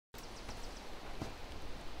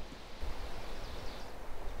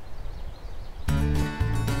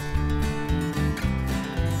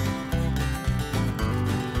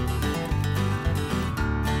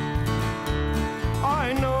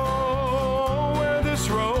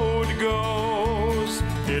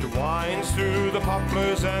It winds through the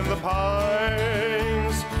poplars and the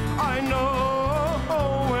pines. I know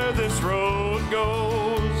where this road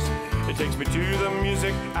goes. It takes me to the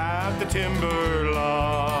music at the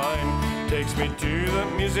Timberline. Takes me to the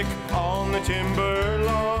music on the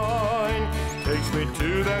Timberline. Takes me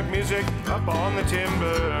to that music up on the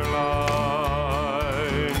Timberline.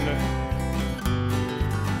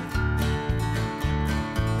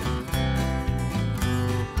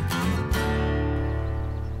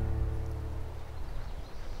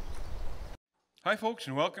 Hi folks,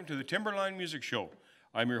 and welcome to the Timberline Music Show.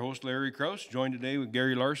 I'm your host, Larry Krause, joined today with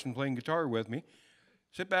Gary Larson playing guitar with me.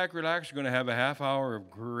 Sit back, relax, we're going to have a half hour of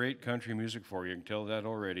great country music for you, I can tell that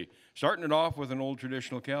already. Starting it off with an old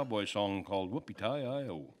traditional cowboy song called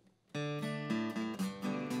Whoopie-Tie-I-O.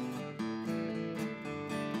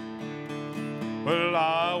 Well,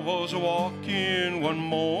 I was a-walking one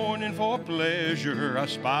morning for pleasure. I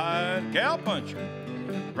spied a cowpuncher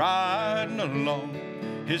riding along.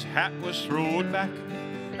 His hat was thrown back,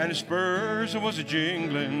 and his spurs was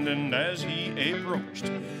a-jingling, and as he approached,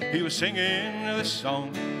 he was singing this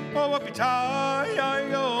song. Oh,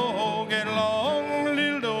 whoopie-tie-I-O, get along,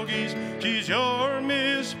 little doggies, she's your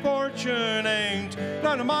misfortune, ain't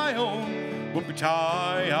none of my own.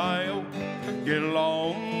 Whoopie-tie-I-O, get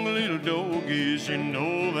along, little doggies, you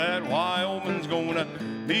know that Wyoming's gonna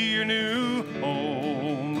be your new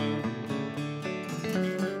home.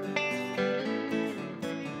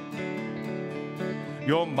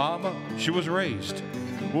 Your mama, she was raised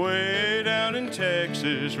way down in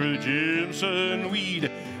Texas where the Jimson weed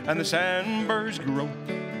and the sandburrs grow.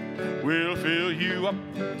 We'll fill you up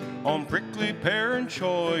on prickly pear and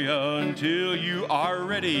cholla until you are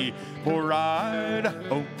ready for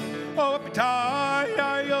Idaho. Oh,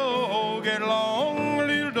 whoopie-tie-I-O, get along,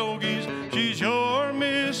 little doggies, she's your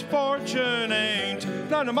misfortune, ain't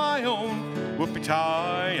none of my own.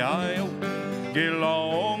 Whoopie-tie-I-O, get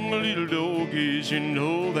along, little doggies, you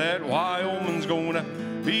know that Wyoming's gonna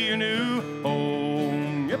be your new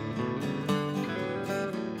home. Yep.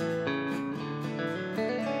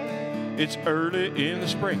 It's early in the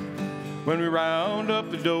spring when we round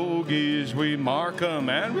up the doggies. We mark 'em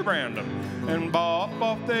and we brand 'em and bop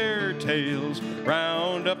off their tails.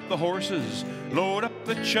 Round up the horses, load up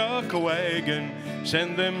the chuck wagon,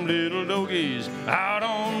 send them little doggies out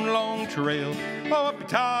on the long trail. Oh,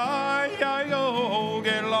 whoopie-tie-I-O,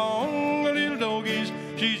 get along, little doggies,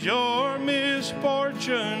 she's your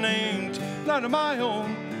misfortune, ain't none of my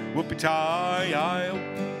own. Whoopie-tie-I-O,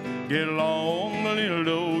 get along, little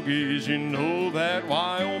doggies, you know that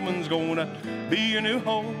Wyoming's gonna be your new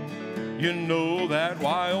home. You know that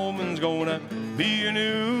Wyoming's gonna be your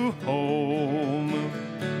new home.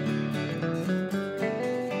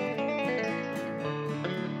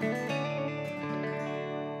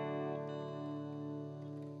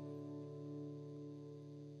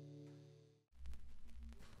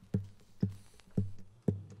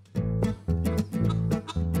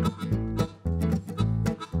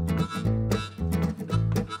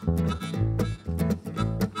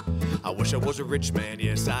 I wish I was a rich man,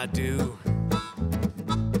 yes I do.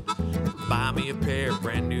 Buy me a pair of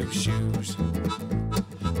brand new shoes.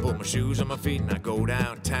 Put my shoes on my feet and I go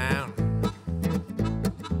downtown.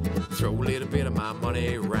 Throw a little bit of my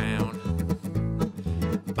money around.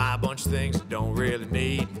 Buy a bunch of things I don't really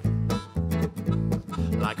need,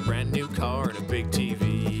 like a brand new car and a big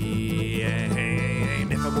TV.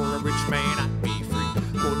 And if I were a rich man, I'd be free.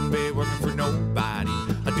 Wouldn't be working for nobody.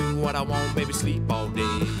 I'd do what I want, maybe sleep all day.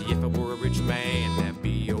 If I were a rich man, that'd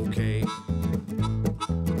be okay.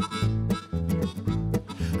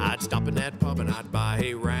 I'd stop in that pub and I'd buy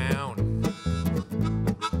a round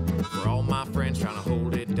for all my friends trying to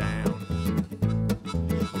hold it down.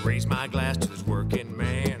 I'll raise my glass to this working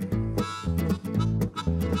man,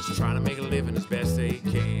 just trying to make a living as best they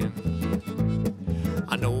can.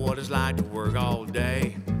 I know what it's like to work all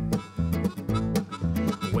day,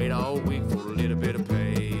 wait all week for a little bit of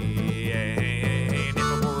pay. And if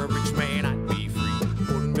I were a rich man, I'd be free.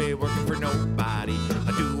 Wouldn't be working for nobody.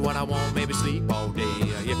 I'd do what I want, maybe sleep all day.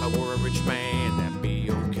 If I were a rich man, that'd be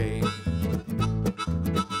okay.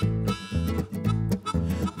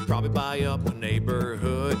 Probably buy up a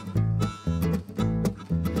neighborhood,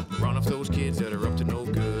 run off those kids that are up to no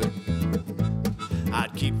good.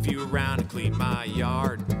 I'd keep a few around and clean my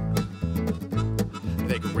yard.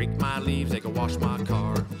 They could rake my leaves, they could wash my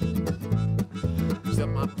car. Use up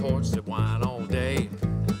my porch, sip wine all day.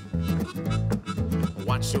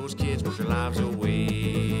 Watch those kids work their lives away.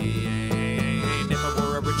 And if I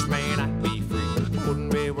were a rich man, I'd be free.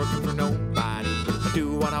 Wouldn't be working for nobody. I'd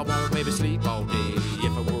do what I want, maybe sleep all day.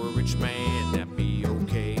 If I were a rich man, that'd be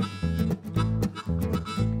okay.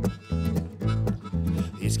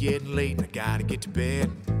 getting late and I gotta get to bed.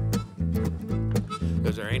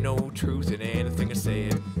 'Cause there ain't no truth in anything I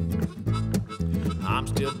said. I'm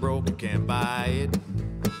still broke, I can't buy it.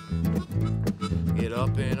 Get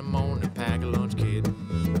up in the morning, pack a lunch kit.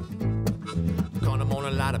 Come the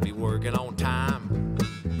morning light, I'll be working on time.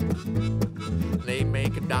 They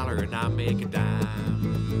make $1 and I make a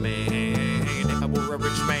dime. Man, if I were a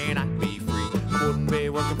rich man, I'd be free. I wouldn't be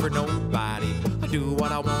working for nobody. I'd do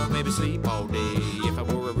what I want, maybe sleep all day. If I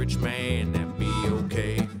were a rich man, that'd be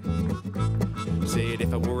okay. Said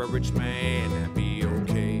if I were a rich man, that'd be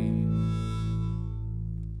okay.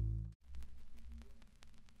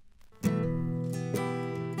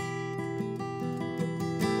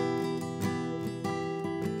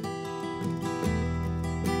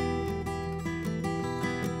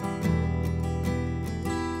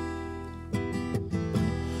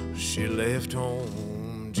 She left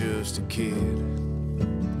home just a kid.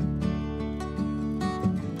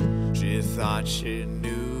 She thought she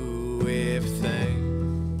knew everything.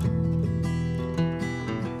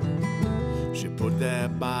 She put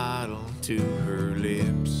that bottle to her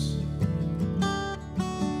lips.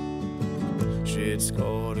 She'd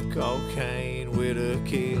scored a cocaine with a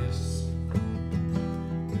kiss.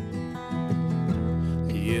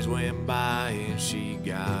 Years went by and she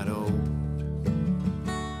got old.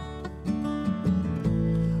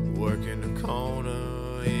 Working the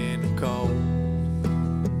corner in the cold.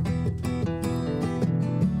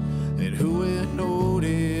 And who will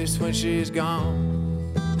notice when she's gone?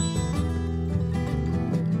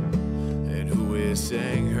 And who will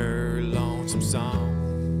sing her lonesome song?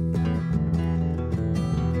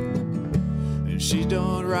 And she's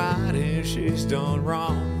done right and she's done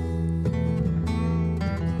wrong.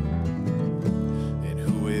 And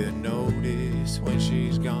who will notice when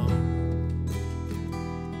she's gone?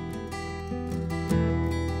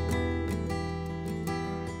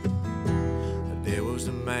 There was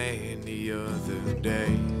a man the other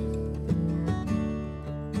day,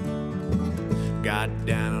 got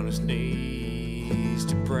down on his knees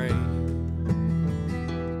to pray.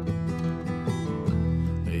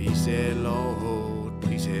 He said, Lord,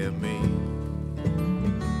 please help me.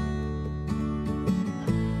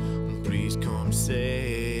 Please come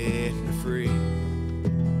set me free.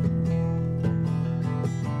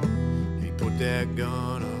 He put that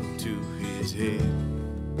gun up to his head.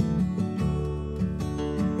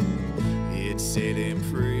 It set him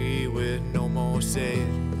free with no more said.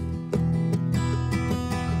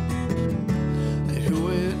 And who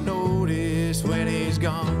will notice when he's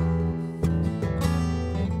gone?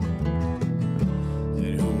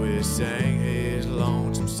 And who will sing his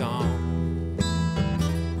lonesome song?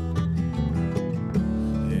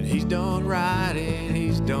 And he's done right and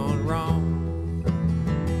he's done wrong.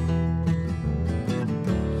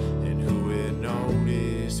 And who will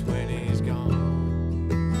notice when he's gone?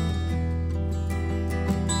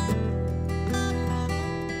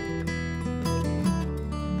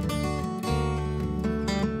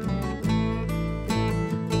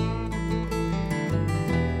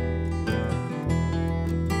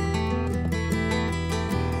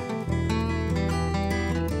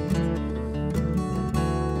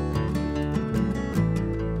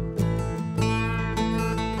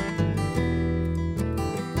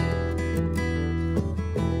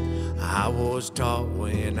 I was taught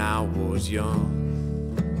when I was young,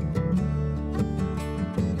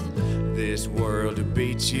 this world to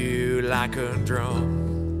beat you like a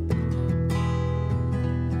drum.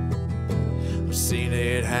 I've seen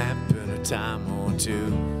it happen a time or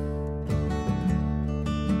two.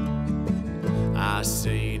 I've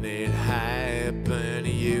seen it happen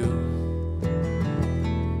to you.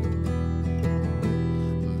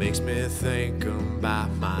 Makes me think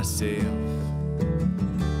about myself.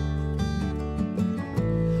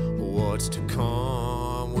 What's to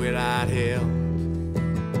come without help?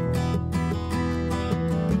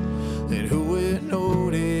 And who will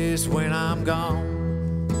notice when I'm gone?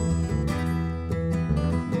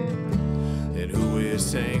 And who will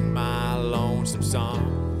sing my lonesome song?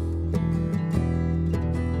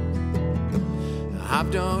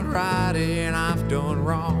 I've done right and I've done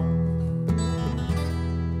wrong.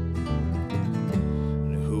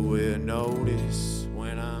 And who will notice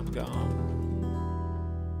when I'm gone?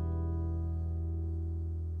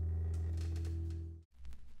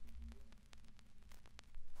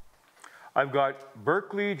 I've got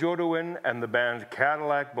Berkeley Jodwin and the band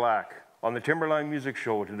Cadillac Black on the Timberline Music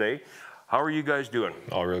Show today. How are you guys doing?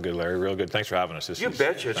 Oh, real good, Larry. Real good. Thanks for having us. You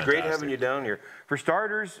betcha. It's great having you down here. For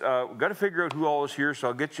starters, we've got to figure out who all is here, so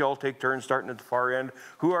I'll get you all take turns starting at the far end.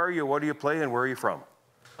 Who are you, what do you play, and where are you from?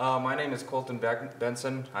 My name is Colton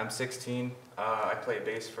Benson. I'm 16. I play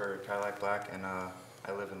bass for Cadillac Black, and I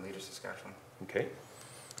live in Leader, Saskatchewan. Okay.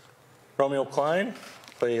 Romeo Klein,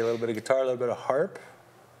 play a little bit of guitar, a little bit of harp,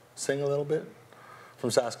 sing a little bit, from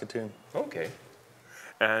Saskatoon. Okay.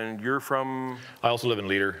 And you're from? I also live in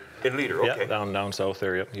Leader. In Leader, okay. Yeah, down south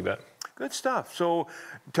there, yep, you bet. Good stuff. So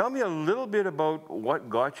tell me a little bit about what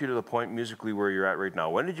got you to the point musically where you're at right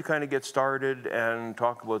now. When did you kind of get started, and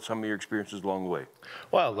talk about some of your experiences along the way?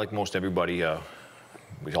 Well, like most everybody,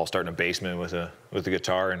 we all start in a basement with a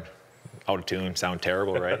guitar and out of tune, sound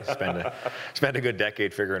terrible, right? Spend a good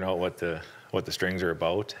decade figuring out what the strings are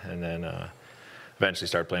about, and then eventually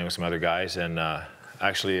start playing with some other guys. And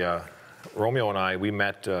actually, Romeo and I, we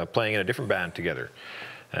met playing in a different band together.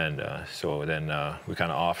 And so then we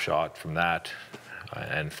kind of offshot from that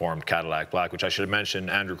and formed Cadillac Black, which I should have mentioned.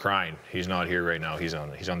 Andrew Crine, he's not here right now. He's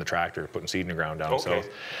on the tractor putting seed in the ground down south.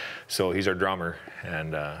 So he's our drummer,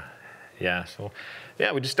 and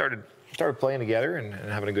we just started playing together and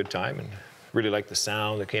having a good time, and really liked the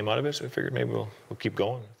sound that came out of it. So we figured maybe we'll keep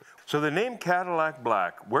going. So the name Cadillac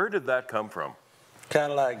Black, where did that come from?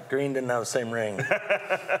 Cadillac green didn't have the same ring.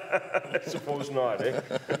 I suppose not, eh?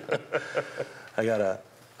 I got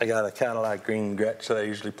a Cadillac green Gretsch that I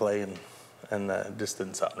usually play, and it just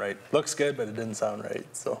didn't sound right. Looks good, but it didn't sound right.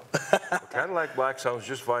 So well, Cadillac Black sounds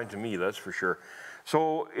just fine to me, that's for sure.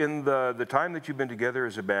 So in the time that you've been together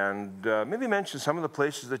as a band, maybe mention some of the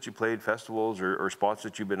places that you played, festivals or spots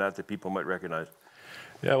that you've been at that people might recognize.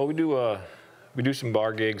 Yeah, well, we do some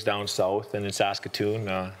bar gigs down south and in Saskatoon,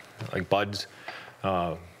 like Bud's.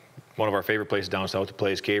 One of our favorite places down south to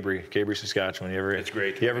play is Cabri, Saskatchewan. It's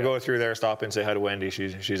great. You ever go through there, stop and say hi to Wendy?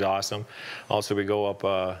 She's awesome. Also, we go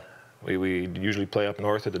up. We usually play up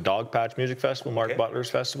north at the Dog Patch Music Festival, Mark Butler's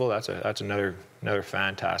festival. That's another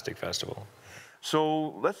fantastic festival.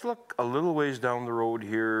 So let's look a little ways down the road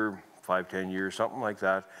here, 5-10 years, something like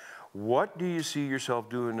that. What do you see yourself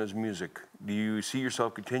doing as music? Do you see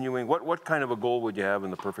yourself continuing? What kind of a goal would you have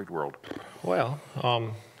in the perfect world? Well,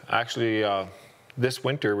 actually, this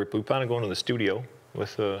winter we plan on going to the studio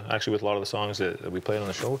with actually with a lot of the songs that we played on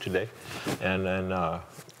the show today, and then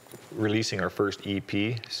releasing our first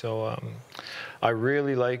EP. So I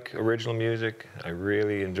really like original music. I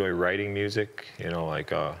really enjoy writing music. You know,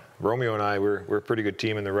 like Romeo and I, we're a pretty good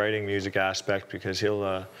team in the writing music aspect, because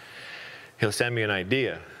he'll send me an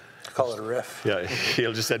idea. Call it a riff. Yeah,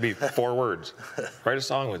 he'll just send me 4 words. Write a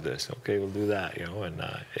song with this. Okay, we'll do that. You know, and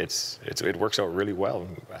it works out really well.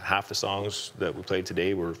 Half the songs that we played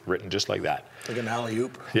today were written just like that. Like an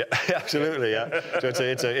alley-oop. Yeah, absolutely. Yeah. So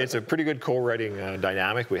it's a pretty good co-writing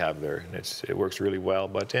dynamic we have there, and it works really well.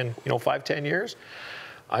 But in 5-10 years,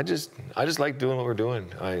 I just like doing what we're doing.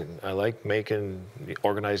 I like making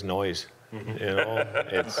organized noise. Mm-hmm. You know,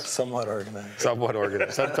 it's somewhat organized. Somewhat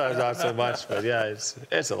organized. Sometimes not so much, but yeah,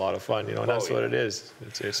 it's a lot of fun. You know, and that's what it is.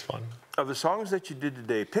 It's fun. Of the songs that you did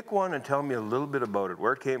today, pick one and tell me a little bit about it.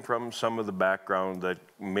 Where it came from, some of the background that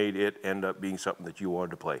made it end up being something that you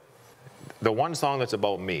wanted to play. The one song that's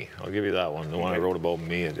about me, I'll give you that one. The one I wrote about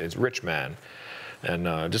me, it's Rich Man,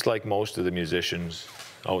 and just like most of the musicians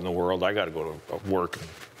out in the world, I got to go to work and,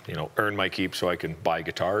 you know, earn my keep so I can buy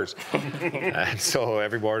guitars. And so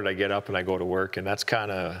every morning I get up and I go to work, and that's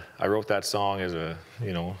kind of, I wrote that song as a,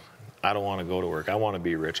 you know, I don't want to go to work. I want to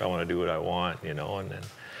be rich. I want to do what I want, you know,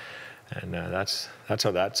 and that's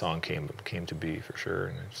how that song came to be, for sure.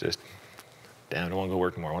 And it's just, damn, I don't want to go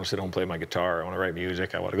work tomorrow. I want to sit home and play my guitar. I want to write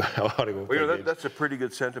music. I want to go play games. That's a pretty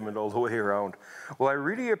good sentiment all the way around. Well, I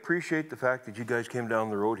really appreciate the fact that you guys came down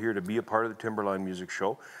the road here to be a part of the Timberline Music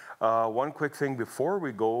Show. One quick thing before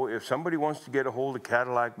we go, if somebody wants to get a hold of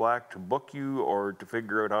Cadillac Black to book you or to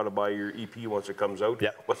figure out how to buy your EP once it comes out,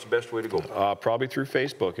 what's the best way to go? Probably through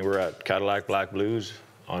Facebook, and we're at Cadillac Black Blues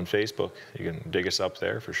on Facebook. You can dig us up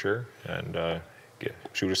there for sure, and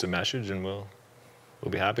shoot us a message, and we'll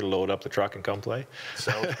be happy to load up the truck and come play.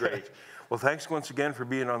 Sounds great. Well, thanks once again for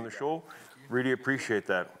being on the show. Really appreciate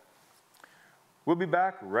that. We'll be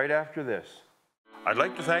back right after this. I'd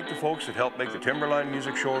like to thank the folks that helped make the Timberline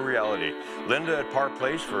Music Show a reality. Linda at Park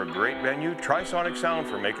Place for a great venue, Trisonic Sound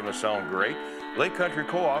for making us sound great, Lake Country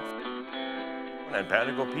Co-op, and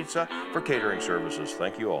Panago Pizza for catering services.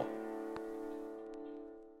 Thank you all.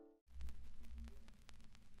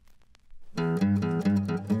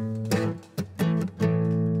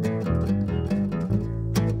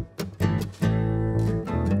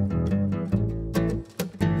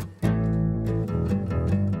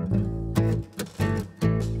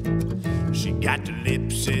 Got the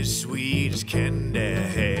lips as sweet as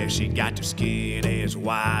candy. She got the skin as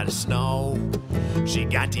white as snow. She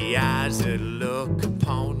got the eyes that look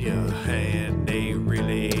upon you, and they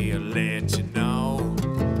really let you know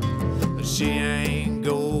she ain't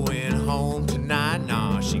going home tonight.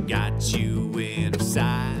 No, she got you in her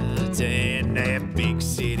sights, and that big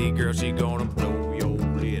city girl, she gonna blow your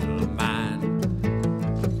little mind.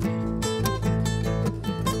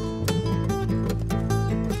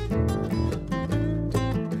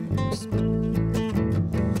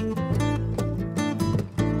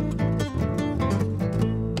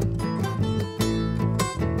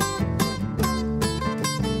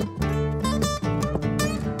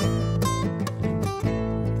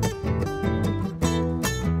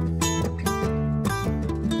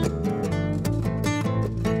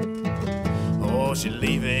 She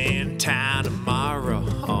leaving town tomorrow.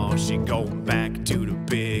 Oh, she going back to the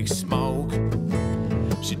big smoke.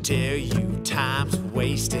 She tell you time's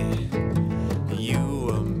wasted.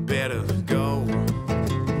 You better go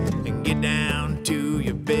and get down to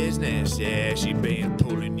your business. Yeah, she been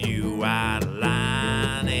pulling you out of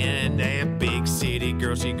line, and that big city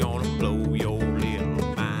girl, she gonna blow your little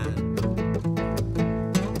mind.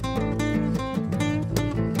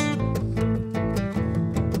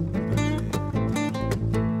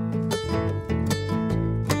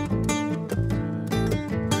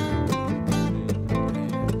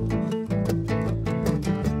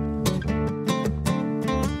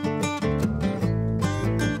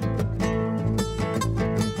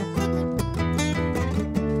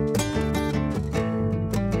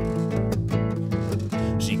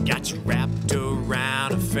 Got you wrapped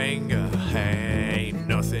around her finger, ain't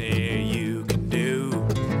nothing you can do.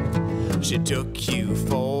 She took you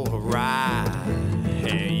for a ride,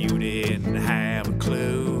 and you didn't have a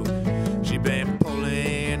clue. She been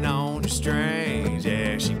pulling on your strings,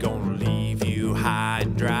 yeah, she gonna leave you high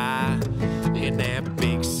and dry. And that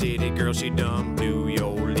big city girl, she done blew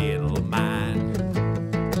your little mind.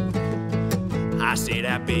 I say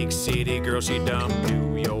that big city girl, she done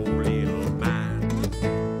blew your little mind.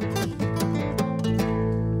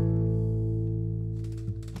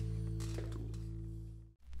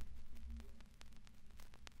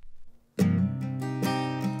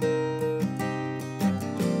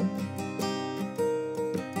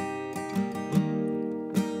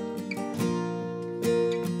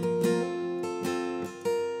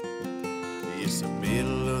 It's the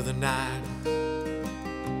middle of the night,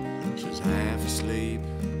 she's half asleep.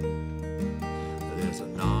 There's a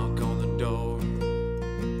knock on the door,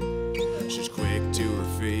 she's quick to her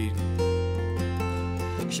feet.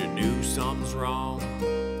 She knew something's wrong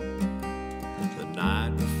the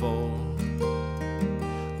night before,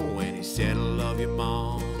 when he said I love you,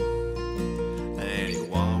 Mom, and he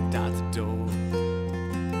walked out the door.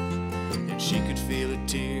 And she could feel the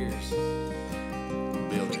tears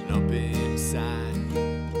building up inside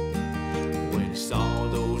when he saw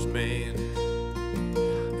those men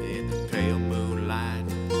in the pale moonlight.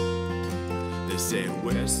 They said,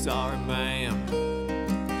 "We're sorry, ma'am,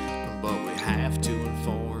 but we have to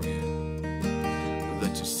inform you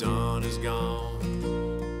that your son is gone.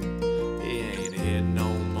 He ain't here no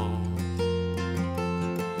more."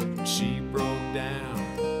 And she broke down,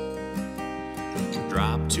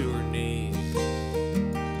 dropped to her knees,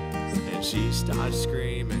 and she started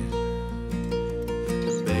screaming,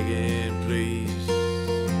 begging, please.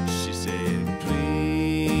 She said,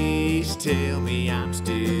 "Please tell me I'm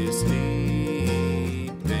still sleeping.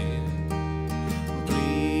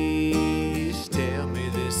 Please tell me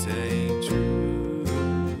this ain't true.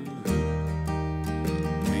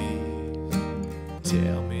 Please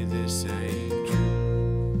tell me this ain't true."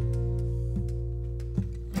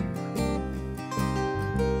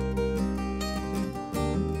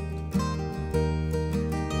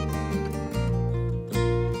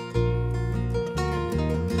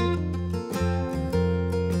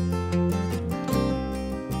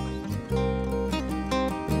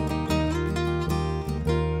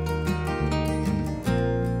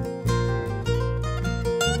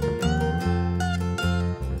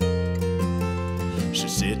 She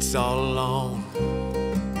sits all alone,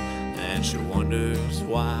 and she wonders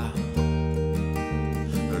why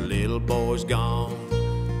her little boy's gone,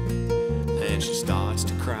 and she starts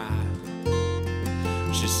to cry.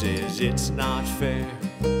 She says it's not fair,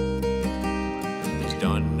 he's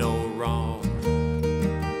done no wrong,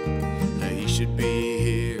 that he should be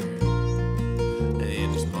here in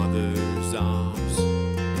his mother's arms.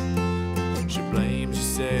 She blames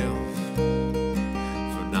herself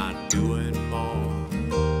for not doing more.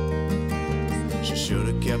 She should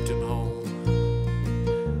have kept him home,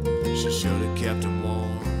 she should have kept him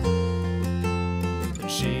warm. And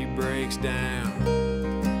she breaks down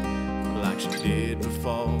like she did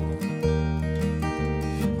before,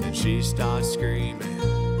 and she starts screaming,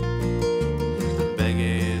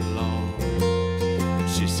 begging, Lord,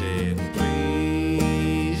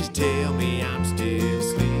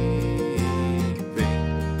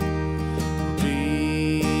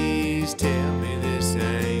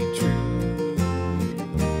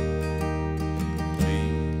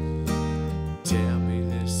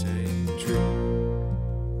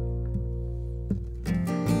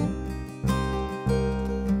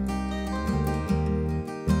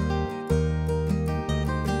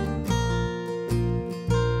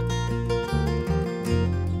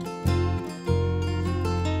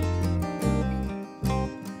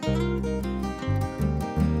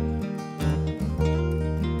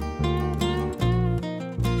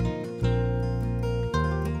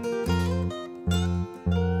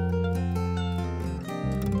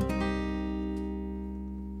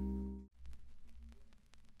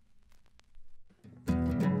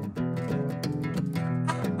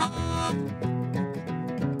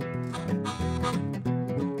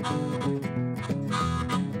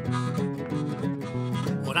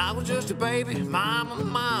 was just a baby,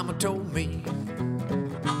 mama told me.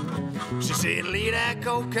 She said, leave that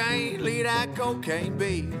cocaine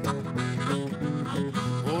be.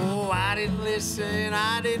 Oh, I didn't listen,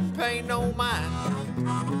 I didn't pay no mind.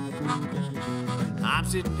 I'm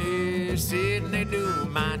sitting there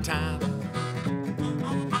doing my time.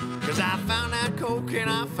 'Cause I found that cocaine,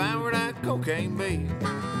 I found where that cocaine be.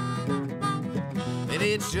 And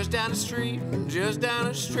it's just down the street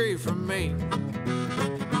from me.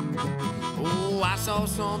 Oh, I saw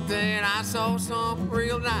something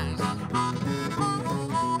real nice.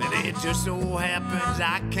 And it just so happens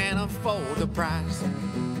I can't afford the price.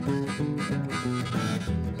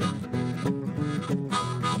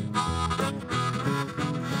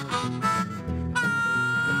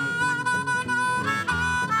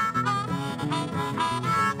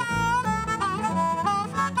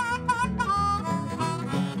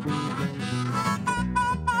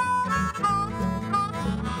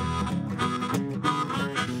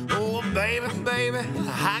 Baby,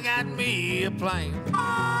 I got me a plan.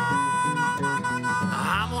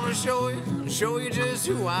 I'm gonna show you just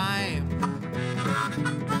who I am.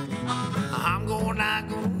 I'm gonna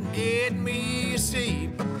get me a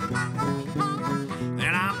seed,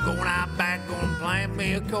 and I'm going out back, gonna plant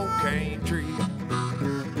me a cocaine tree.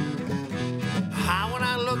 I went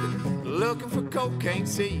out looking for cocaine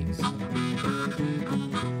seeds.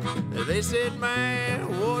 They said, man,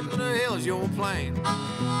 what in the hell's your plan?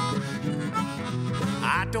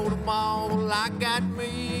 I told them all I got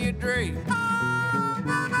me a dream.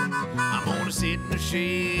 I'm gonna sit in the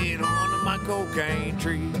shade under my cocaine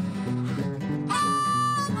tree.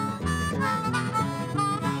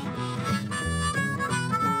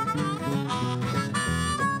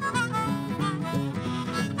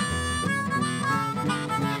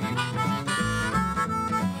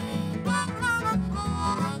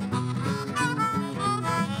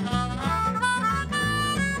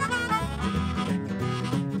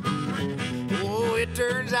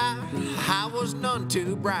 Turns out I was none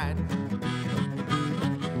too bright.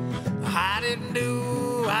 I didn't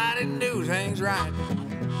do things right.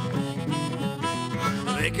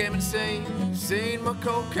 They came and seen my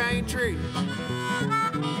cocaine tree.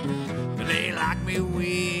 And they locked me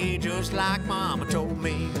away just like mama told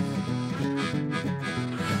me.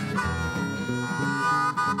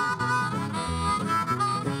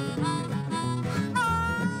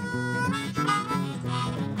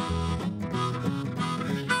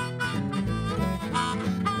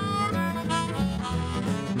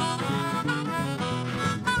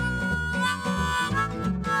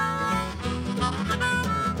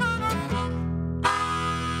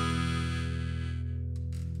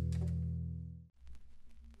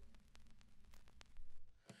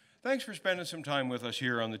 Thanks for spending some time with us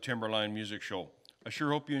here on the Timberline Music Show. I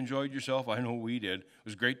sure hope you enjoyed yourself. I know we did. It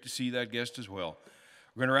was great to see that guest as well.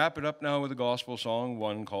 We're going to wrap it up now with a gospel song,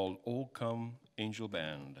 one called "O Come Angel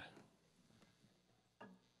Band."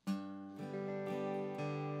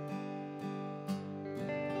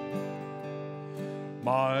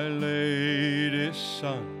 My latest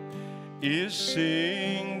son is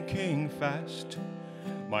sinking fast.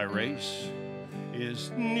 My race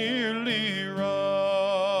is nearly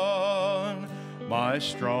run. My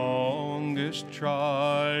strongest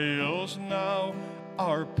trials now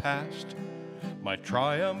are past. My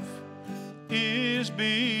triumph is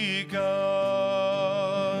begun.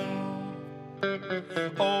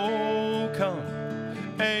 Oh, come,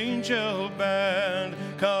 angel band,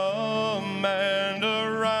 come and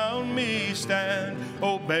around me stand.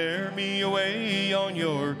 Oh, bear me away on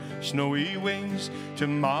your snowy wings to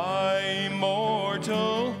my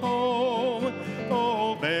immortal home.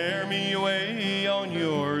 Oh, bear me away on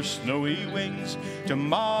your snowy wings to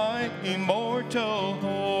my immortal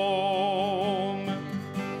home.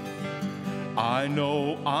 I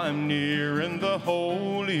know I'm near in the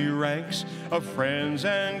holy ranks of friends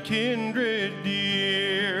and kindred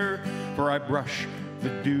dear, for I brush the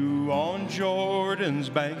dew on Jordan's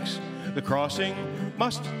banks. The crossing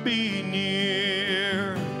must be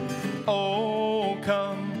near. Oh,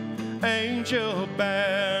 come, angel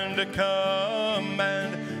band, come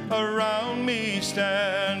and around me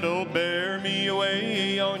stand. Oh, bear me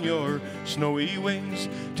away on your snowy wings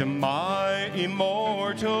to my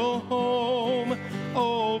immortal home.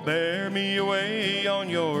 Oh, bear me away on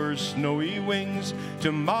your snowy wings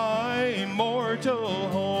to my immortal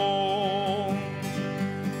home.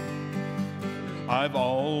 I've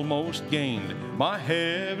almost gained my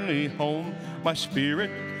heavenly home. My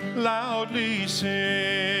spirit loudly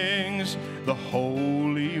sings. The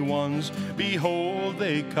holy ones, behold,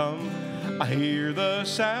 they come. I hear the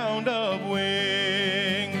sound of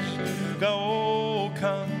wings. Go,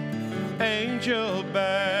 come, angel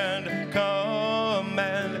band, come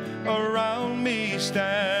and around me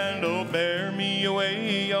stand. Oh, bear me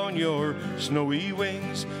away on your snowy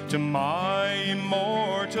wings to my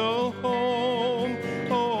immortal home.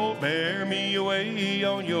 Oh, bear me away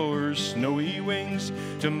on your snowy wings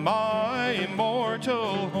to my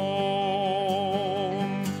immortal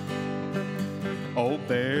home. Oh,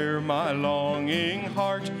 bear my longing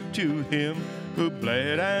heart to him who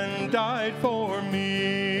bled and died for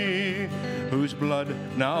me, whose blood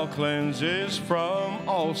now cleanses from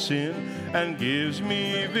all sin and gives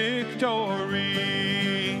me victory.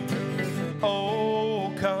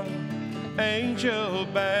 Oh, come, angel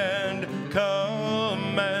band,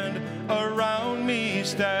 come and around me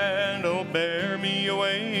stand. Oh, bear me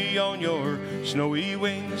away on your snowy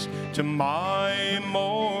wings to my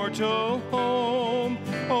immortal home.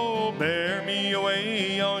 Oh, bear me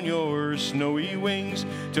away on your snowy wings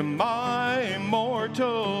to my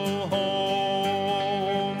immortal